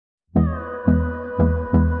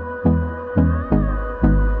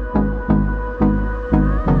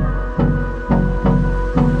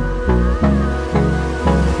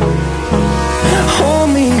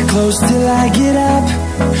close till I get up.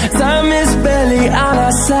 Time is barely on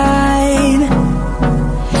our side.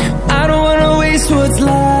 I don't wanna waste what's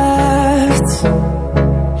left.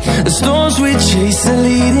 The storms we chase are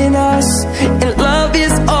leading us, and love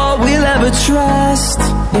is all we'll ever trust.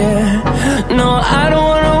 Yeah, no, I don't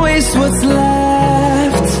wanna waste what's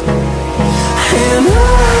left. And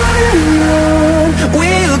on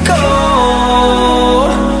we'll go,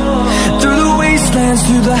 through the wastelands,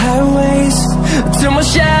 through the highways, till my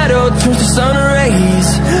shadow turns to sun rays.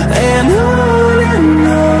 And on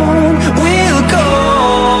we'll go,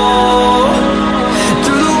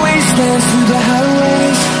 through the wastelands, through the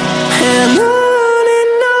highways, and on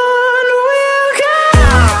we'll go.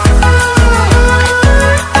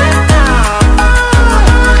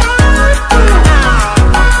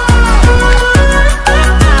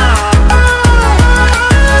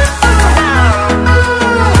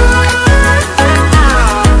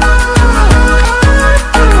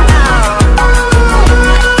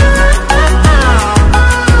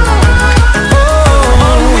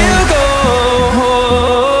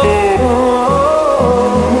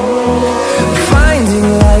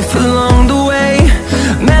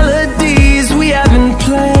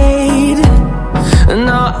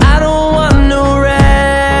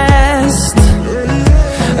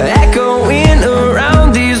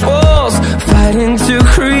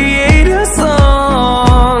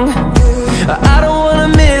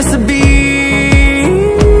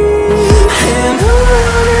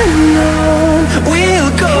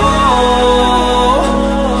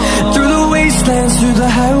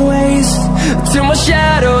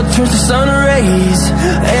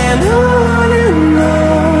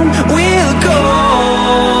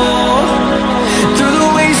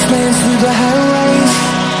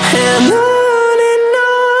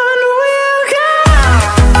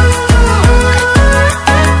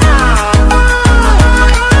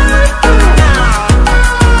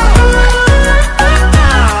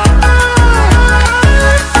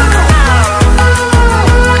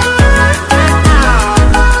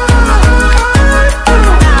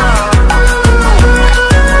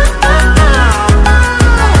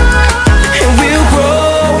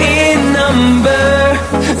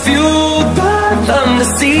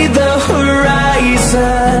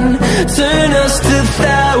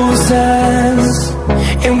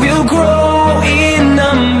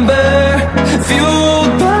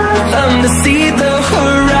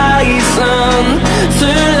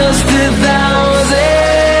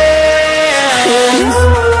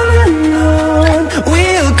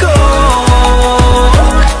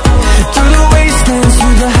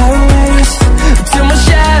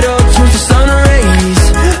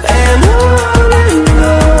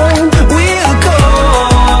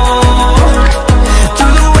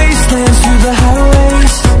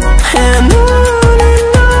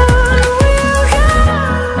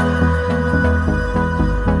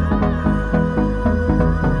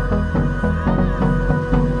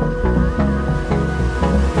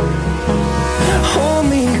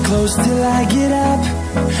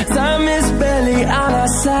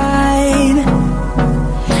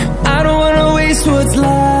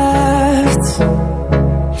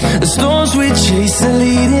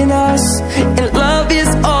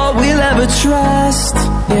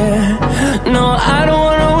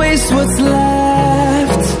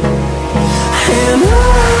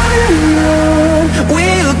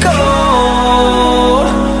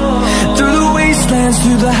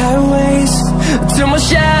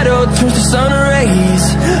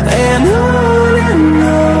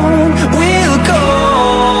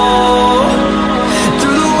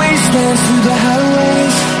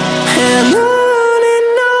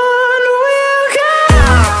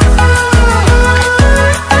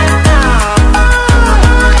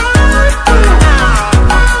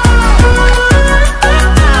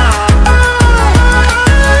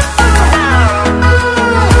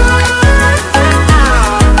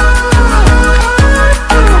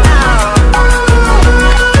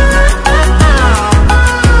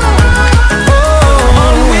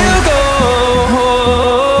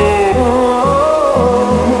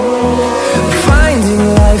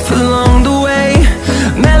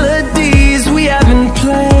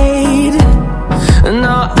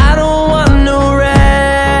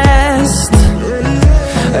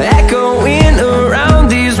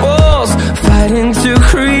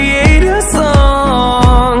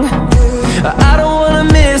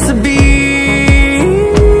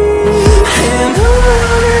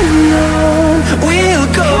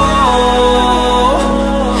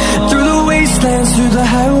 Through the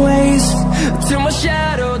highways, till my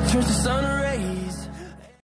shadow